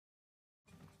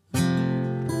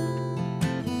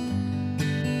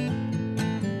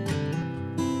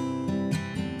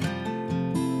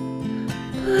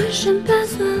Pushing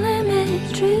past the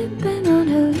limit, tripping on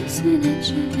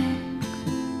hallucinogenics.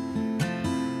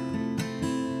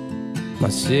 My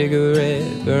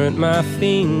cigarette burnt my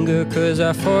finger 'cause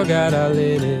I forgot I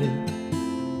lit it.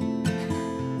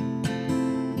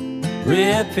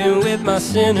 Rippin' with my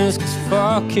sinners 'cause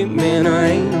fuck it, man, I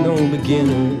ain't no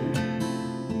beginner.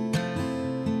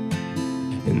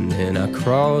 And then I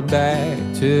crawled back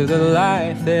to the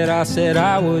life that I said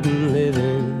I wouldn't live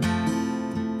in.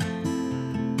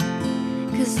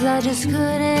 'Cause I just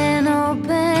couldn't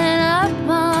open up,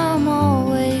 I'm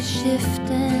always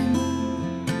shifting.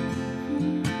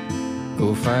 Go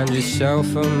find yourself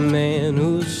a man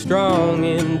who's strong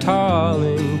and tall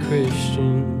and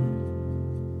Christian.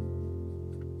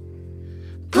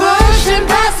 Pushing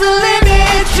past the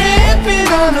limit, tripping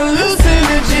on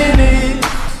hallucinogenics.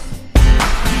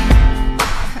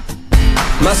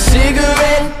 My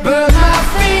cigarette burnt my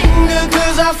finger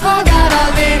 'cause I forgot I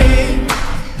lit it.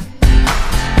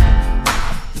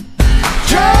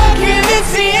 Drunken in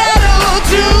Seattle,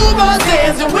 two bars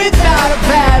dancing without a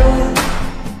paddle.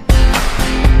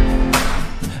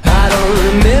 I don't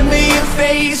remember your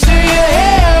face or your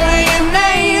hair or your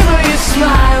name or your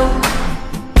smile,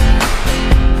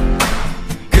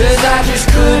 'cause I just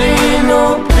couldn't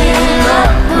open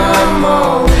up, I'm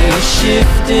always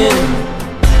shifting.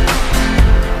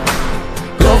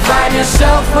 Go find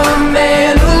yourself a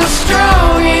man who's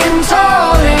strong and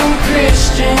tall and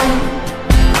Christian.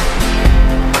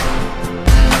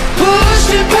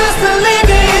 Pushing past the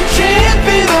limit,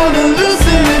 tripping on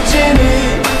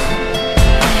hallucinogenics.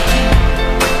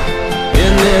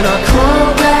 And then I crawl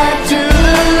back to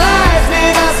the life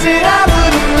that I said I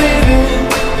wouldn't live in.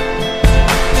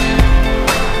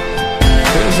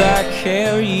 'Cause I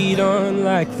carried on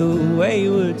like the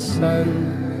wayward son.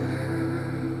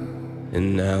 And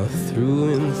now through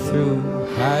and through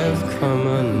I have come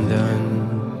undone.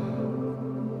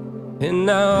 And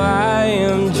now I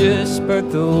am just but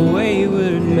the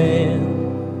wayward man,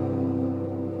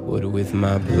 what with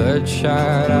my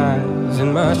bloodshot eyes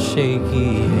and my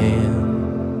shaky hand.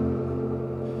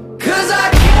 'Cause I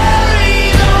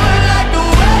carried on like the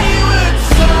wayward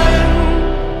son.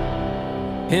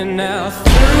 And now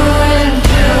Through and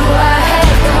through I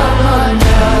have come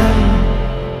undone.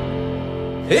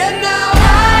 And now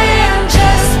I am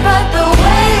just but the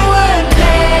wayward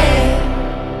man,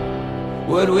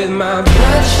 what with my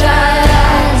bloodshot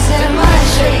eyes and my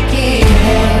shaky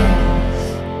hands.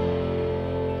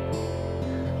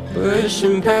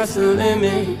 pushing past the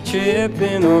limit,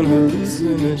 tripping on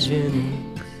hallucinogenics.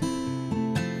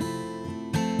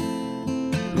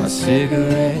 My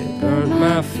cigarette burnt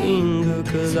my finger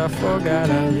 'cause I forgot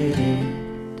I lit it.